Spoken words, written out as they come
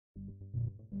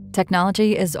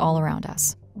Technology is all around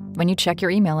us. When you check your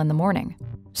email in the morning,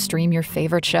 stream your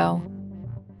favorite show,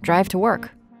 drive to work,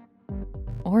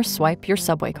 or swipe your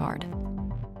subway card.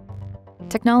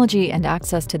 Technology and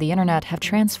access to the internet have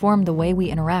transformed the way we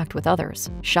interact with others,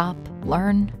 shop,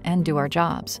 learn, and do our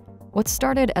jobs. What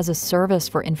started as a service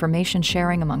for information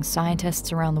sharing among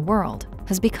scientists around the world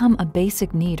has become a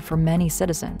basic need for many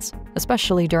citizens,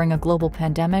 especially during a global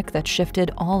pandemic that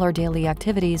shifted all our daily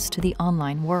activities to the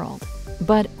online world.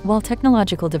 But while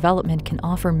technological development can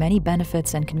offer many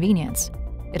benefits and convenience,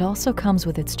 it also comes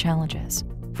with its challenges.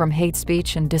 From hate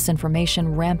speech and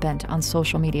disinformation rampant on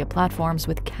social media platforms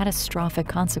with catastrophic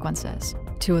consequences,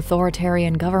 to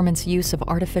authoritarian governments' use of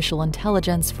artificial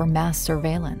intelligence for mass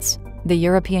surveillance. The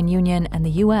European Union and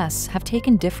the US have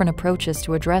taken different approaches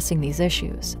to addressing these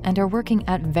issues and are working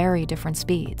at very different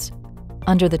speeds.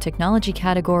 Under the technology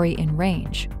category in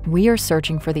range, we are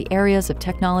searching for the areas of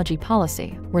technology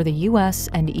policy where the US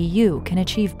and EU can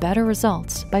achieve better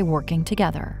results by working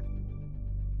together.